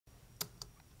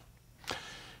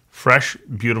Fresh,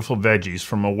 beautiful veggies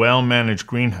from a well-managed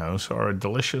greenhouse are a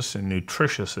delicious and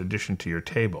nutritious addition to your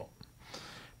table.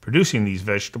 Producing these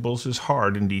vegetables is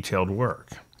hard and detailed work.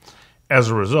 As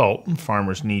a result,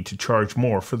 farmers need to charge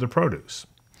more for the produce.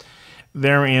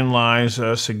 Therein lies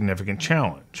a significant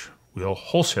challenge. Will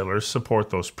wholesalers support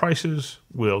those prices?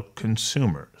 Will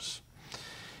consumers?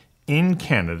 In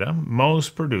Canada,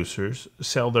 most producers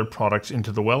sell their products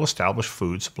into the well-established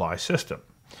food supply system.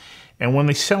 And when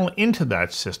they sell into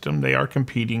that system, they are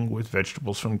competing with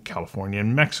vegetables from California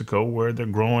and Mexico, where they're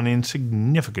grown in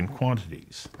significant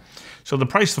quantities. So the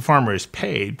price the farmer is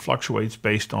paid fluctuates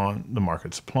based on the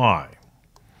market supply.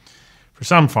 For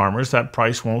some farmers, that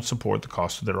price won't support the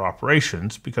cost of their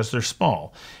operations because they're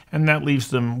small, and that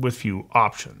leaves them with few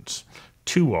options.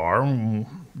 Two are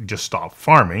just stop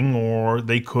farming, or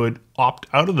they could opt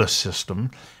out of the system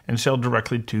and sell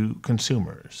directly to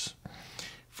consumers.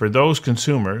 For those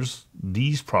consumers,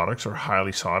 these products are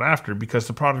highly sought after because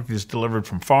the product is delivered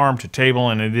from farm to table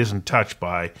and it isn't touched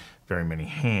by very many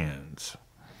hands.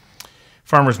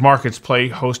 Farmers markets play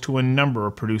host to a number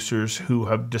of producers who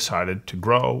have decided to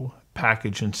grow,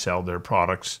 package, and sell their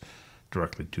products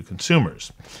directly to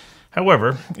consumers.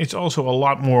 However, it's also a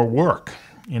lot more work.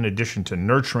 In addition to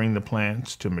nurturing the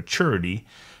plants to maturity,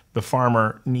 the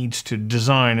farmer needs to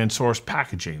design and source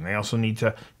packaging. They also need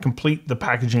to complete the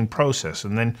packaging process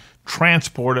and then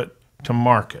transport it to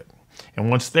market. And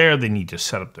once there, they need to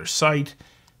set up their site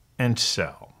and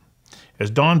sell. As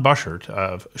Don Buschert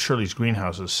of Shirley's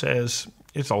Greenhouses says,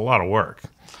 it's a lot of work.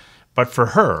 But for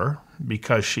her,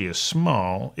 because she is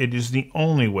small, it is the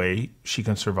only way she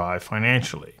can survive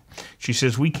financially. She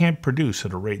says we can't produce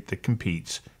at a rate that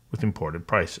competes with imported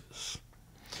prices.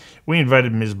 We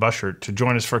invited Ms. Buschert to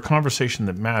join us for a conversation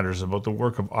that matters about the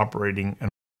work of operating a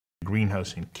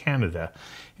greenhouse in Canada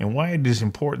and why it is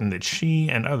important that she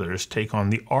and others take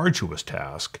on the arduous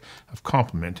task of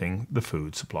complementing the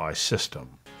food supply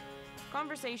system.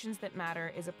 Conversations That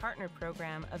Matter is a partner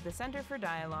program of the Centre for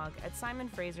Dialogue at Simon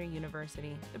Fraser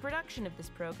University. The production of this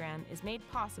program is made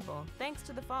possible thanks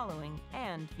to the following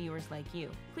and viewers like you.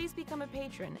 Please become a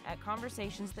patron at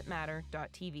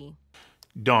conversationsthatmatter.tv.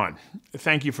 Dawn,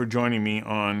 thank you for joining me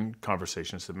on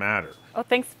Conversations That Matter. Oh,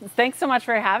 thanks so much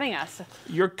for having us.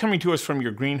 You're coming to us from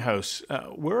your greenhouse.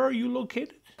 Where are you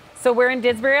located? So we're in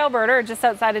Didsbury, Alberta, or just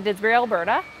outside of Didsbury,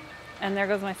 Alberta. And there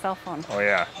goes my cell phone. Oh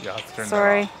yeah, you have to turn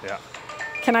Sorry. that off. Yeah.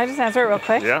 Can I just answer it real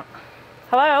quick? Yeah.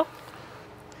 Hello?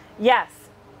 Yes.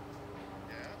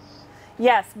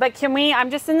 Yes, but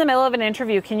I'm just in the middle of an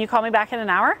interview. Can you call me back in an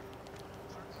hour?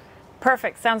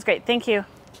 Perfect, sounds great. Thank you.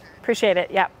 Appreciate it.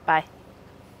 Yeah, bye.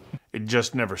 It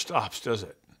just never stops, does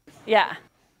it? Yeah.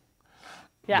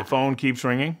 Yeah. The phone keeps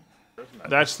ringing?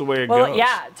 That's the way it Well, goes.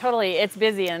 yeah, totally. It's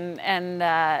busy, and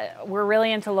we're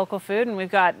really into local food, and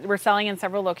we're selling in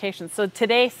several locations. So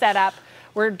today set up,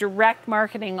 we're direct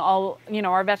marketing all,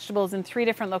 our vegetables in 3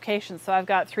 different locations. So I've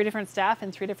got 3 different staff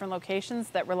in 3 different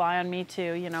locations that rely on me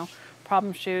to,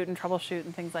 problem shoot and troubleshoot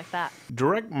and things like that.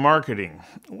 Direct marketing.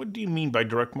 What do you mean by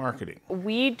direct marketing?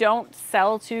 We don't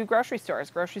sell to grocery stores.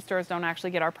 Grocery stores don't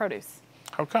actually get our produce.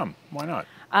 How come? Why not?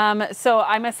 So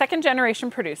I'm a second-generation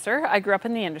producer. I grew up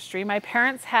in the industry. My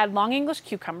parents had long English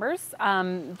cucumbers.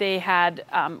 We're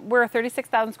a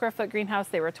 36,000 square foot greenhouse.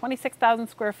 They were a 26,000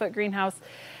 square foot greenhouse.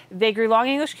 They grew long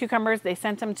English cucumbers. They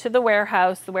sent them to the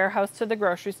warehouse to the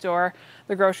grocery store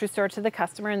to the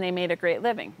customer, and they made a great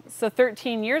living. So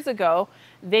 13 years ago,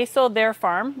 they sold their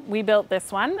farm. We built this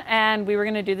one, and we were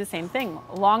going to do the same thing.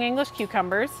 Long English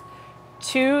cucumbers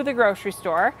to the grocery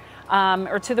store,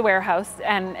 or to the warehouse,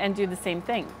 and do the same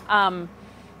thing.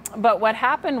 But what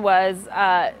happened was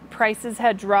prices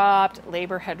had dropped,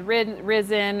 labor had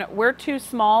risen. We're too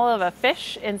small of a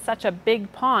fish in such a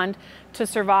big pond to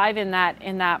survive in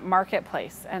that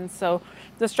marketplace. And so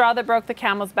the straw that broke the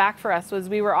camel's back for us was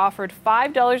we were offered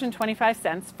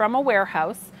 $5.25 from a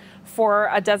warehouse for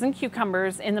a dozen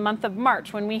cucumbers in the month of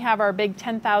March when we have our big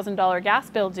 $10,000 gas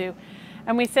bill due.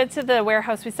 And we said to the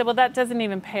warehouse, well, that doesn't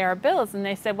even pay our bills. And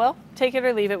they said, well, take it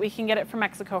or leave it. We can get it from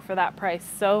Mexico for that price.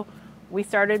 So we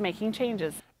started making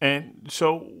changes. And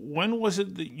so when was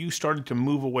it that you started to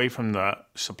move away from the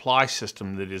supply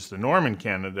system that is the norm in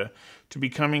Canada to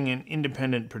becoming an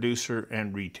independent producer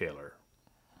and retailer?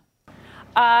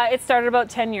 It started about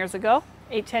 10 years ago,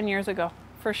 10 years ago,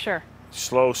 for sure.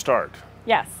 Slow start.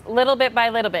 Yes, little bit by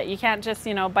little bit. You can't just,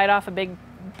 bite off a big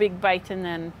bite and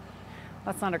then,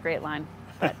 that's not a great line,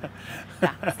 but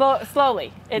yeah,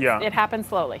 slowly. It happens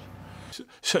slowly.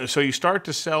 So you start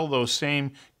to sell those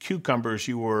same cucumbers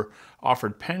you were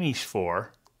offered pennies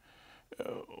for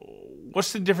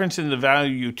what's the difference in the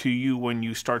value to you when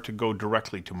you start to go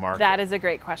directly to market? That is a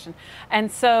great question.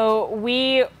 And so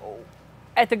we,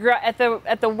 at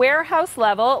the warehouse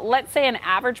level, let's say an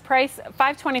average price,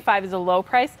 $5.25 is a low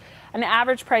price. An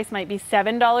average price might be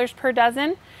 $7 per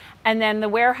dozen. And then the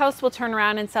warehouse will turn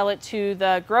around and sell it to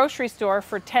the grocery store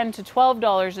for $10 to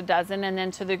 $12 a dozen, and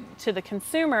then to the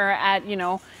consumer at, you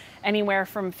know, anywhere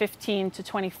from $15 to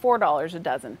 $24 a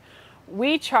dozen.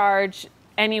 We charge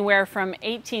anywhere from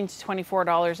 $18 to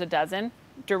 $24 a dozen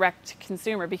direct to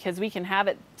consumer, because we can have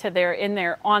it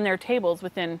on their tables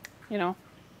within, you know,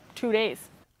 2 days.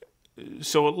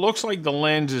 So it looks like the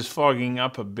lens is fogging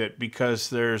up a bit because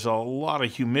there's a lot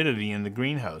of humidity in the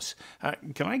greenhouse.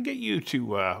 Can I get you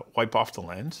to wipe off the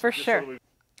lens? For sure.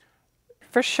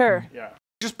 For sure. Yeah.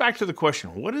 Just back to the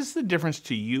question, what is the difference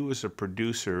to you as a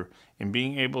producer in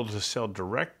being able to sell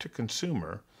direct to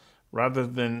consumer rather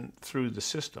than through the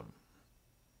system?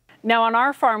 Now on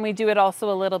our farm, we do it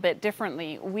also a little bit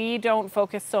differently. We don't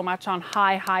focus so much on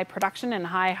high production and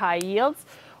high yields.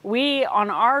 We, in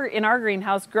our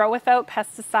greenhouse, grow without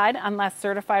pesticide unless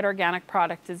certified organic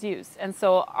product is used. And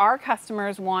so our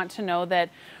customers want to know that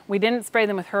we didn't spray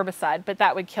them with herbicide, but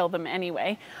that would kill them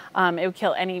anyway. It would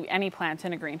kill any plant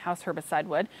in a greenhouse, herbicide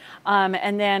would.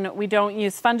 And then we don't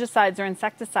use fungicides or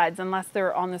insecticides unless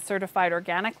they're on the certified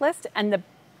organic list. And the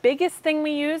biggest thing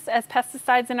we use as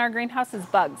pesticides in our greenhouse is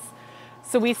bugs.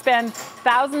 So we spend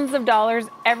thousands of dollars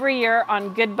every year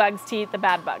on good bugs to eat the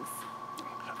bad bugs.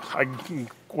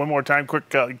 One more time,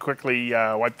 quickly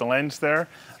wipe the lens there.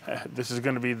 This is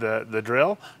going to be the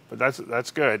drill, but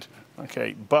that's good.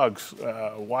 Okay, bugs.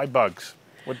 Why bugs?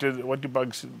 What do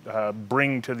bugs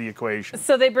bring to the equation?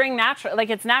 So they bring natural, like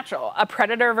it's natural, a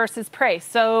predator versus prey.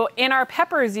 So in our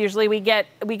peppers, usually we get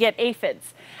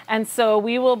aphids. And so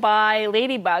we will buy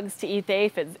ladybugs to eat the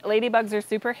aphids. Ladybugs are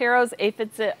superheroes,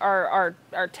 aphids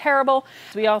are terrible.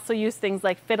 We also use things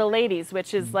like phytolades,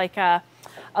 which is like a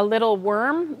little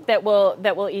worm that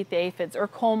will eat the aphids, or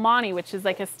colmani, which is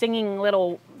like a stinging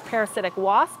little parasitic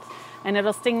wasp, and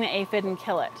it'll sting the aphid and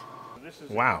kill it.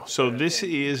 Wow, so this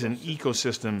is an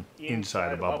ecosystem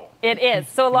inside a bubble. It is.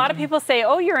 So a lot of people say,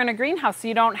 oh, you're in a greenhouse, so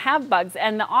you don't have bugs.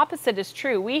 And the opposite is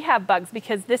true. We have bugs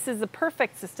because this is a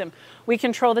perfect system. We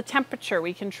control the temperature,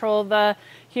 we control the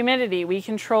humidity, we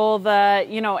control the,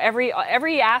 you know,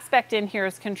 every aspect in here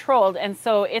is controlled. And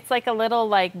so it's like a little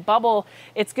like bubble.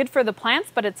 It's good for the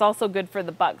plants, but it's also good for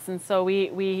the bugs. And so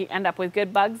we end up with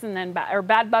good bugs and then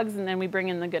bad bugs, and then we bring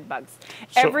in the good bugs.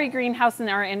 So every greenhouse in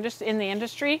the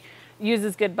industry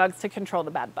uses good bugs to control the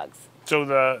bad bugs. So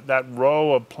that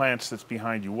row of plants that's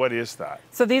behind you, what is that?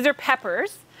 So these are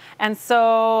peppers. And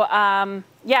so,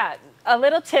 yeah, a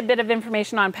little tidbit of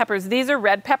information on peppers. These are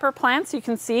red pepper plants, you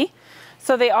can see.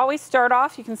 So they always start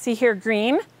off, you can see here,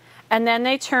 green, and then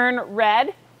they turn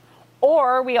red.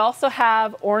 Or we also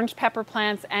have orange pepper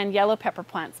plants and yellow pepper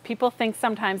plants. People think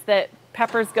sometimes that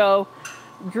peppers go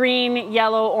green,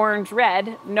 yellow, orange,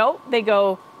 red. Nope, they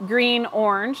go green,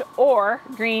 orange, or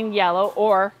green, yellow,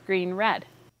 or green, red.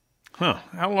 Huh.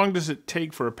 How long does it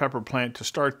take for a pepper plant to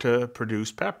start to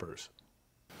produce peppers?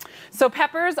 So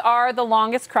peppers are the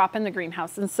longest crop in the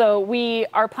greenhouse. And so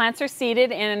our plants are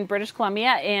seeded in British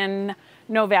Columbia in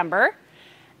November.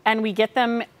 And we get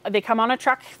them, they come on a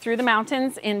truck through the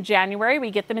mountains in January.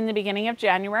 We get them in the beginning of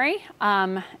January.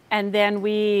 And then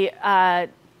they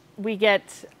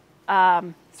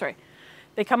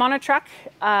come on a truck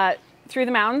through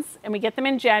the mountains, and we get them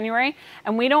in January,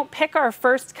 and we don't pick our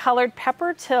first colored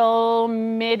pepper till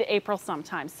mid-April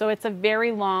sometimes. So it's a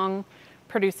very long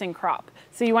producing crop.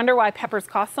 So you wonder why peppers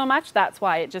cost so much? That's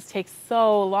why it just takes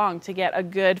so long to get a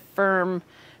good, firm,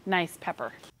 nice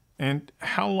pepper. And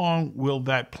how long will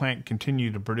that plant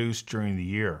continue to produce during the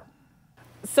year?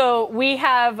 So we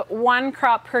have one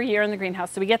crop per year in the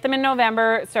greenhouse. So we get them in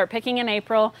November, start picking in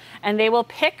April, and they will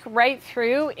pick right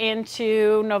through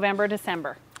into November,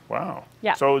 December. Wow.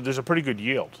 Yeah. So there's a pretty good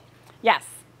yield. Yes.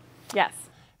 Yes.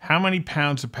 How many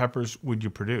pounds of peppers would you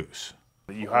produce?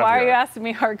 Why are you asking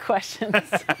me hard questions?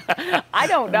 I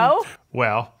don't know.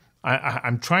 Well,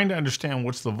 I'm trying to understand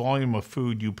what's the volume of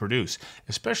food you produce,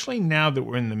 especially now that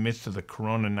we're in the midst of the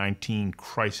Corona-19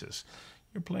 crisis.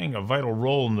 You're playing a vital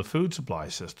role in the food supply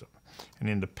system. And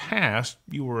in the past,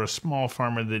 you were a small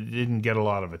farmer that didn't get a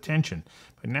lot of attention.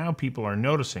 But now people are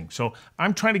noticing. So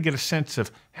I'm trying to get a sense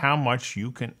of how much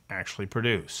you can actually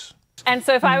produce. And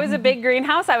so if I was a big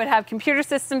greenhouse, I would have computer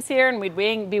systems here, and we'd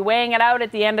be weighing it out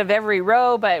at the end of every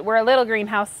row. But we're a little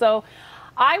greenhouse. So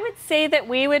I would say that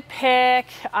we would pick,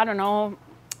 I don't know,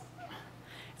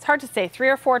 it's hard to say, 3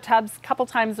 or 4 tubs, a couple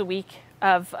times a week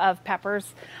of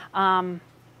peppers.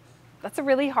 That's a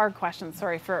really hard question,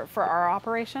 sorry, for our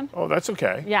operation. Oh, that's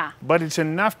okay. Yeah. But it's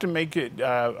enough to make it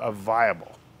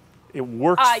viable. It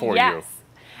works for you. Yes.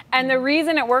 And the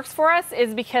reason it works for us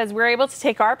is because we're able to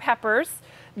take our peppers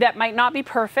that might not be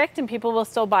perfect and people will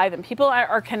still buy them. People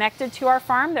are connected to our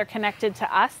farm. They're connected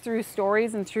to us through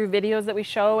stories and through videos that we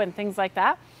show and things like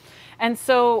that. And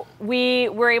so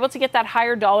we're able to get that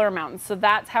higher dollar amount. And so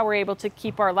that's how we're able to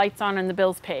keep our lights on and the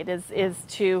bills paid is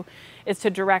to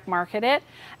direct market it.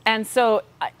 And so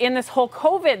in this whole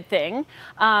COVID thing,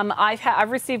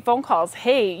 I've received phone calls.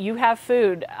 Hey, you have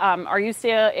food. Are you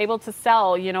still able to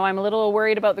sell? You know, I'm a little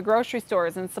worried about the grocery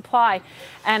stores and supply.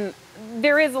 And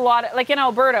there is a lot of, like in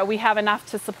Alberta, we have enough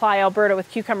to supply Alberta with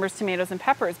cucumbers, tomatoes, and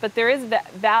peppers. But there is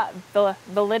the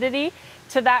validity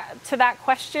to that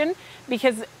question,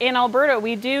 because in Alberta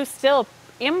we do still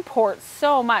import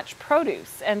so much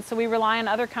produce, and so we rely on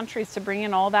other countries to bring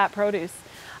in all that produce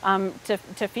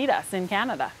to feed us in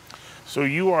Canada. So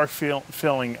you are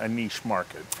filling a niche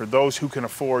market for those who can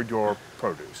afford your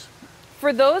produce.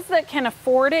 For those that can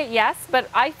afford it, yes, but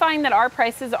I find that our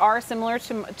prices are similar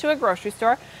to a grocery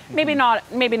store. Maybe not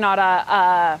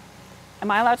a am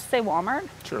I allowed to say Walmart?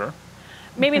 Sure.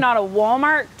 Maybe not a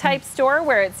Walmart type store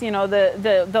where it's, you know,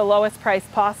 the lowest price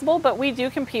possible, but we do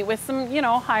compete with some, you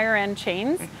know, higher end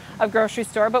chains of grocery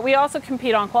store, but we also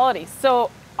compete on quality.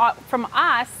 So from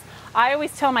us, I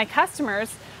always tell my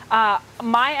customers,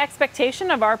 my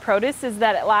expectation of our produce is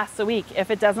that it lasts a week. If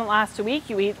it doesn't last a week,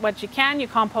 you eat what you can, you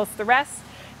compost the rest,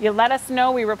 you let us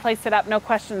know, we replace it up, no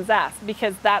questions asked,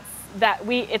 because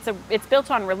it's built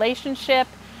on relationship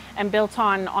and built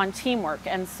on teamwork.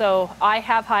 And so I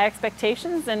have high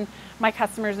expectations, and my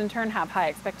customers in turn have high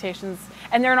expectations,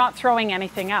 and they're not throwing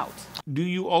anything out. Do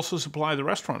you also supply the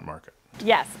restaurant market?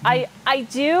 Yes, I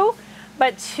do,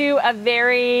 but to a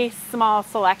very small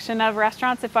selection of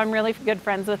restaurants. If I'm really good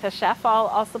friends with a chef,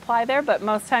 I'll supply there, but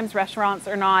most times restaurants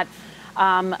are not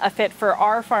a fit for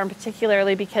our farm,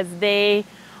 particularly because they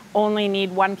only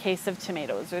need one case of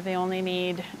tomatoes, or they only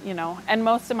need, you know, and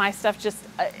most of my stuff just,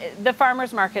 the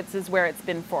farmers markets is where it's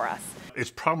been for us.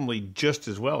 It's probably just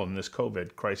as well in this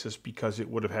COVID crisis because it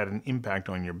would have had an impact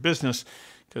on your business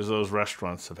because those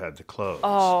restaurants have had to close.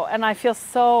 Oh, and I feel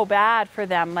so bad for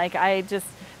them. Like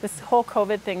this whole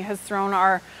COVID thing has thrown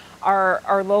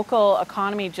our local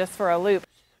economy just for a loop.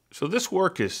 So this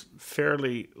work is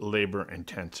fairly labor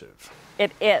intensive.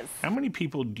 It is. How many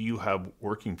people do you have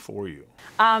working for you?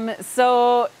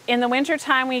 So in the winter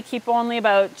time, we keep only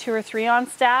about 2 or 3 on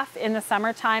staff. In the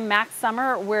summertime, max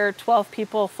summer, we're 12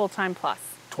 people full-time plus.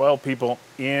 12 people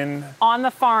on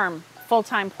the farm,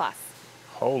 full-time plus.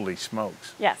 Holy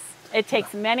smokes. Yes, it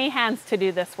takes many hands to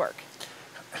do this work.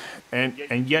 And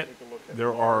yet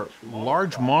there are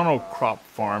large monocrop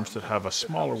farms that have a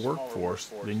smaller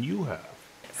workforce than you have.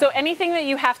 So anything that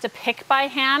you have to pick by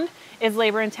hand is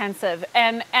labor intensive.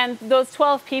 And those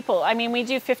 12 people, I mean, we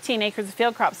do 15 acres of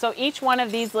field crops. So each one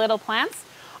of these little plants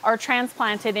are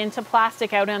transplanted into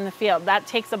plastic out in the field. That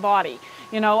takes a body,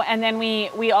 you know, and then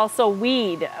we also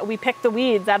weed. We pick the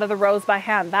weeds out of the rows by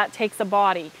hand. That takes a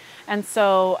body. And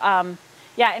so,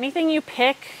 yeah, anything you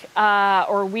pick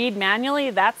or weed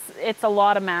manually, it's a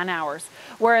lot of man hours.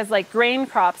 Whereas like grain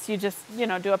crops, you just, you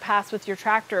know, do a pass with your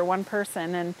tractor, one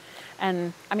person,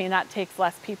 and I mean, that takes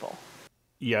less people.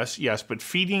 Yes, but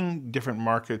feeding different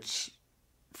markets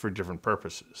for different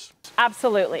purposes.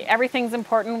 Absolutely. Everything's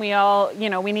important. We all, you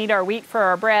know, we need our wheat for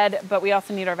our bread, but we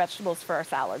also need our vegetables for our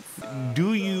salads.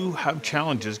 Do you have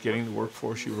challenges getting the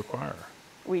workforce you require?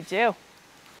 We do.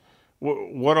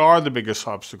 What are the biggest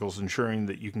obstacles ensuring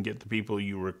that you can get the people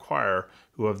you require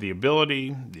who have the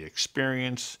ability, the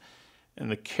experience, and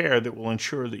the care that will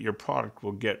ensure that your product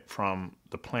will get from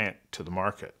the plant to the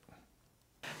market?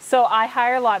 So I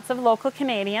hire lots of local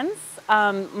Canadians.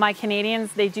 My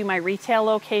Canadians, they do my retail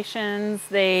locations,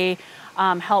 they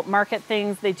help market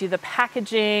things, they do the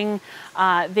packaging,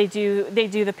 they do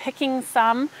the picking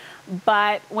some,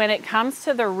 but when it comes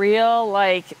to the real,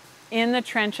 like, in the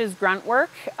trenches grunt work,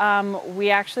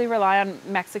 we actually rely on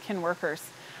Mexican workers.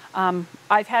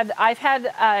 I've had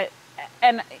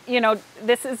and you know,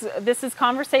 this is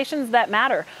conversations that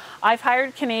matter. I've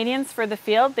hired Canadians for the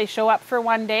field. They show up for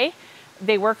one day,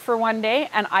 they work for one day,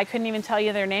 and I couldn't even tell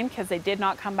you their name because they did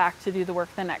not come back to do the work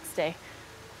the next day.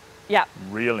 Yeah.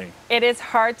 Really? It is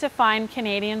hard to find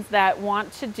Canadians that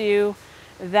want to do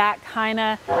that kind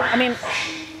of, I mean,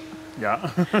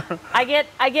 yeah. I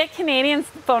get Canadians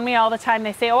phone me all the time.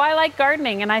 They say, "Oh, I like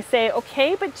gardening." And I say,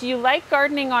 "Okay, but do you like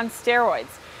gardening on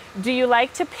steroids? Do you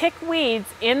like to pick weeds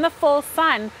in the full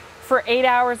sun for 8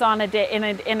 hours on a day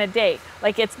in a day?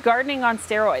 Like, it's gardening on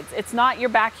steroids. It's not your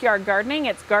backyard gardening,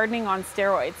 it's gardening on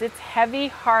steroids. It's heavy,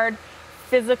 hard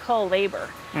physical labor.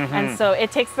 And so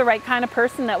it takes the right kind of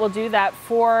person that will do that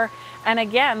for, and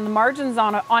again, the margins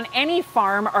on any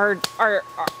farm are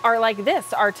like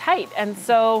this, are tight. And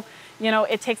so, you know,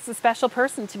 it takes a special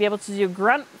person to be able to do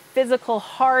grunt, physical,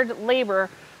 hard labor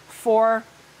for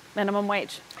minimum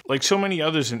wage. Like so many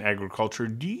others in agriculture,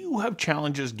 do you have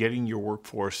challenges getting your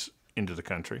workforce into the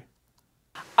country?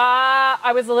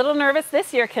 I was a little nervous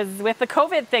this year because with the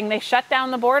COVID thing, they shut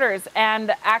down the borders.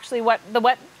 And actually what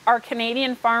our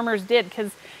Canadian farmers did,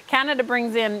 because Canada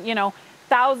brings in, you know,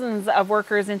 thousands of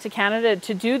workers into Canada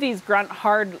to do these grunt,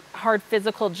 hard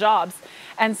physical jobs.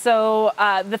 And so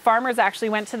the farmers actually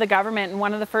went to the government, and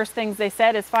one of the first things they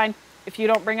said is, fine, if you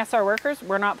don't bring us our workers,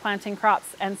 we're not planting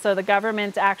crops. And so the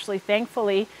government actually,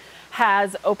 thankfully,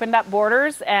 has opened up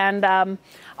borders and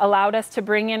allowed us to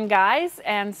bring in guys.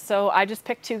 And so I just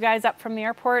picked 2 guys up from the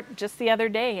airport just the other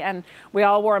day, and we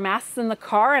all wore masks in the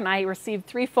car, and I received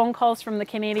 3 phone calls from the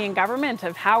Canadian government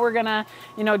of how we're gonna,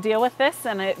 you know, deal with this.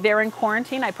 And they're in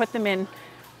quarantine. I put them in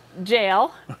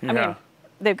jail. I mean,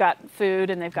 they've got food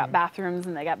and they've got bathrooms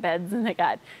and they got beds and they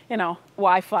got, you know,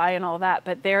 Wi-Fi and all that,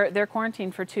 but they're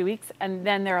quarantined for 2 weeks, and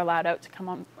then they're allowed out to come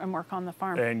on and work on the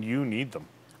farm. And you need them.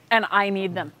 And I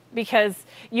need them because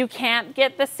you can't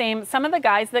get the same. Some of the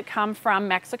guys that come from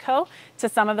Mexico to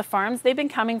some of the farms, they've been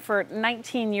coming for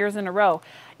 19 years in a row.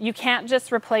 You can't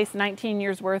just replace 19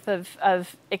 years worth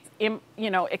of you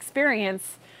know,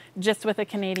 experience just with a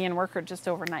Canadian worker just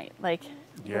overnight. Like,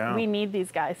 we need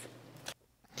these guys.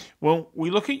 Well, we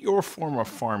look at your form of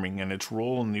farming and its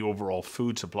role in the overall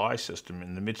food supply system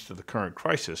in the midst of the current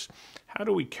crisis. How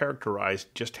do we characterize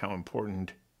just how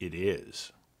important it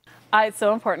is? It's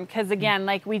so important because, again,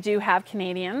 like, we do have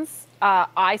Canadians.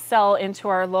 I sell into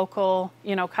our local,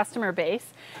 you know, customer base,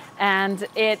 and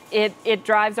it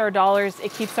drives our dollars.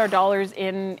 It keeps our dollars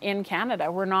in Canada.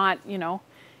 We're not, you know,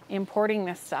 importing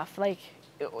this stuff. Like,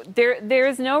 there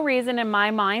is no reason in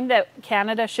my mind that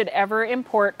Canada should ever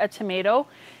import a tomato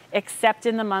except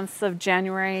in the months of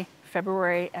January,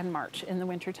 February, and March in the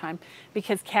wintertime,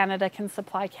 because Canada can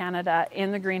supply Canada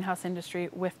in the greenhouse industry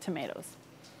with tomatoes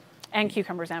and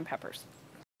cucumbers and peppers.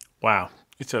 Wow.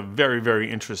 It's a very, very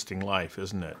interesting life,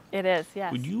 isn't it? It is,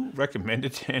 yes. Would you recommend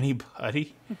it to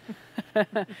anybody?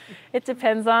 It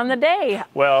depends on the day.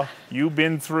 Well, you've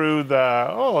been through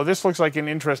this looks like an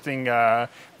interesting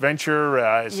venture.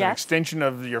 It's an extension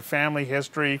of your family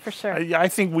history. For sure. I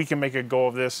think we can make a go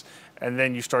of this, and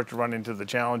then you start to run into the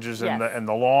challenges and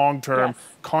the long-term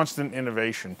constant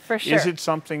innovation. For sure. Is it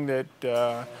something that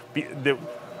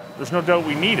there's no doubt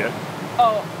we need it?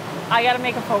 Oh, I got to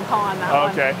make a phone call on that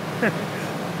one. Okay.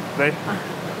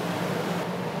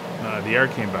 The air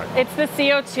came back on. It's the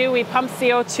CO2. We pump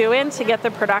CO2 in to get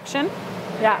the production.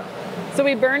 Yeah. So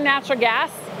we burn natural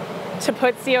gas to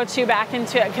put CO2 back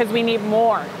into it because we need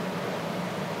more.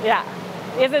 Yeah.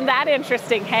 Isn't that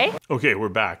interesting, hey? Okay, we're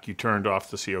back. You turned off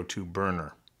the CO2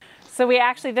 burner. So we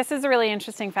actually, this is a really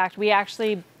interesting fact. We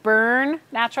actually burn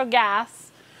natural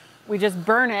gas. We just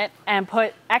burn it and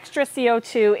put extra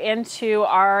CO2 into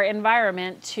our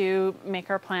environment to make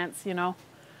our plants, you know,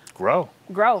 grow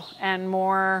and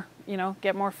more, you know,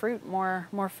 get more fruit,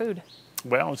 more food.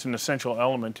 Well, it's an essential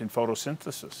element in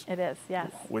photosynthesis. It is,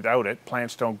 yes. Without it,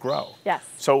 plants don't grow. Yes.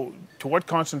 So to what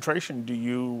concentration do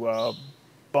you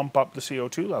bump up the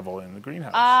CO2 level in the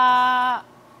greenhouse?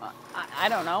 I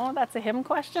don't know. That's a him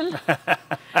question.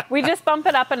 We just bump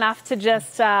it up enough to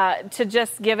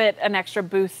just give it an extra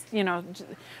boost. You know,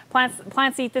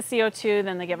 plants eat the CO2,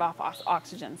 then they give off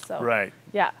oxygen. So right.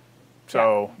 Yeah.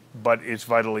 So, but it's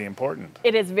vitally important.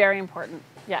 It is very important.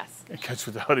 Yes. Because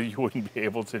without it, you wouldn't be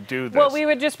able to do this. Well, we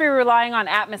would just be relying on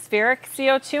atmospheric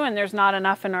CO2, and there's not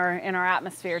enough in our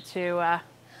atmosphere to,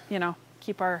 you know,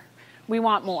 keep our. We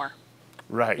want more.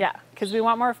 Right. Yeah, because we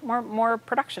want more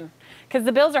production. Because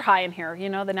the bills are high in here, you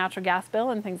know, the natural gas bill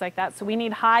and things like that. So we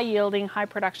need high yielding, high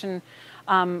production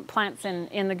plants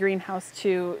in the greenhouse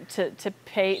to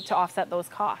offset those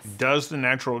costs. Does the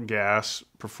natural gas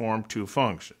perform 2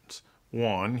 functions?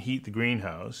 1, heat the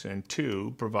greenhouse, and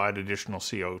 2, provide additional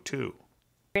CO2.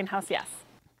 Greenhouse, yes.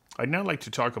 I'd now like to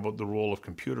talk about the role of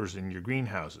computers in your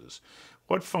greenhouses.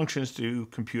 What functions do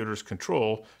computers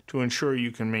control to ensure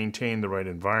you can maintain the right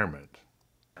environment?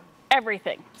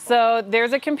 Everything. So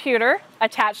there's a computer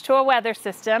attached to a weather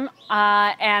system,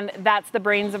 and that's the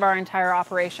brains of our entire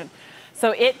operation.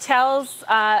 So it tells,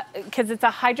 because it's a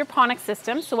hydroponic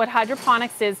system. So what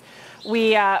hydroponics is,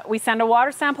 we send a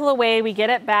water sample away, we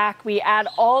get it back, we add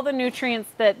all the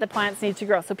nutrients that the plants need to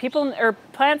grow. So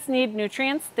plants need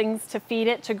nutrients, things to feed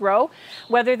it to grow,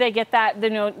 whether they get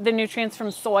the nutrients from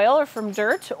soil or from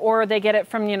dirt, or they get it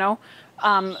from, you know,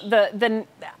 the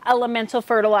elemental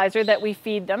fertilizer that we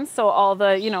feed them. So all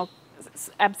the, you know,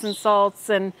 Epsom salts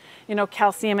and, you know,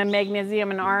 calcium and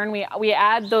magnesium and iron. We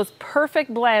add those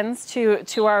perfect blends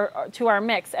to our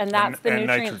mix, and that's the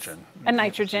nutrients. Nitrogen. And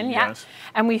nitrogen, yeah. Yes.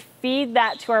 And we feed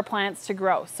that to our plants to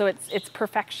grow. So it's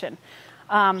perfection.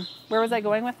 Where was I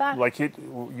going with that? Like you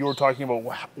were talking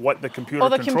about what the computer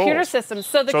the controls. computer system.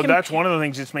 So that's one of the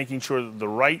things, it's making sure that the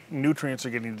right nutrients are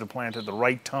getting to the plant at the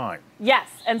right time. Yes,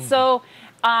 and so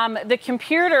the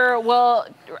computer will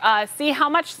see how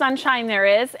much sunshine there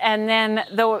is, and then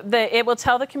it will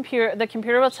tell the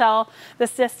computer will tell the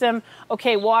system,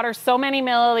 okay, water so many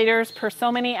milliliters per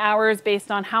so many hours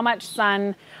based on how much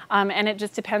sun, and it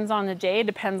just depends on the day,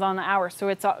 depends on the hour. So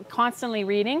it's constantly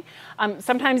reading.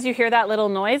 Sometimes you hear that little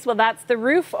noise. Well, that's the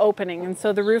roof opening, and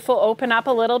so the roof will open up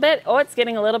a little bit. Oh, it's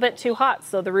getting a little bit too hot,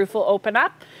 so the roof will open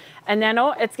up. And then,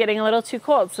 oh, it's getting a little too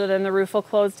cold, so then the roof will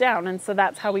close down. And so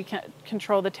that's how we can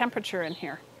control the temperature in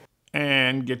here.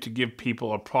 And get to give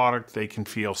people a product they can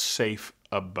feel safe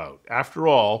about. After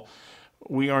all,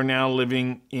 we are now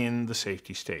living in the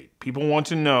safety state. People want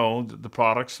to know that the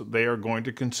products that they are going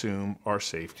to consume are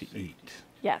safe to eat.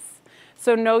 Yes.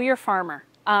 So know your farmer.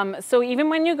 So even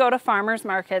when you go to farmers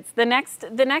markets,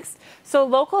 so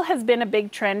local has been a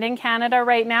big trend in Canada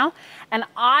right now. And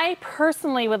I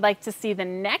personally would like to see the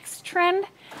next trend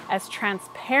as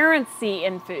transparency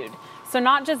in food. So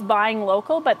not just buying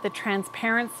local, but the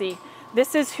transparency.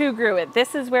 This is who grew it.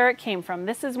 This is where it came from.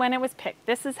 This is when it was picked.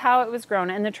 This is how it was grown.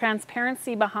 And the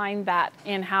transparency behind that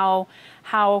in how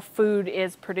food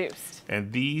is produced.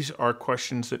 And these are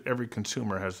questions that every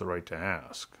consumer has the right to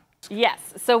ask. Yes.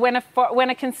 So when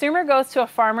a consumer goes to a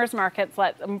farmer's market,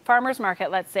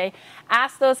 let's say,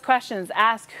 ask those questions.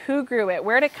 Ask who grew it,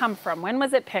 where did it come from, when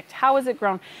was it picked, how was it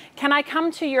grown? Can I come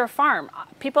to your farm?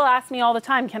 People ask me all the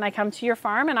time, can I come to your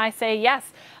farm? And I say yes.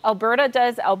 Alberta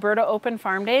does Alberta Open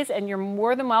Farm Days, and you're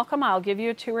more than welcome. I'll give you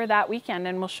a tour that weekend,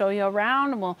 and we'll show you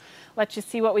around, and we'll let you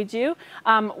see what we do.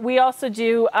 We also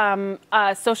do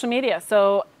social media.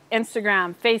 So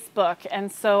Instagram, Facebook,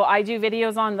 and so I do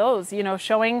videos on those, you know,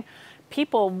 showing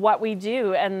people what we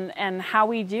do and how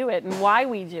we do it and why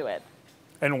we do it.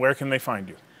 And where can they find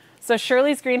you? So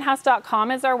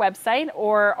shirleysgreenhouse.com is our website,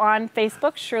 or on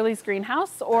Facebook, Shirley's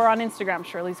Greenhouse, or on Instagram,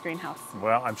 Shirley's Greenhouse.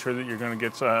 Well, I'm sure that you're going to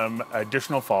get some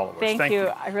additional followers. Thank you.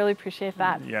 I really appreciate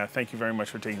that. Yeah, thank you very much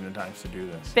for taking the time to do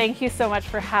this. Thank you so much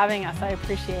for having us. I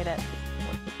appreciate it.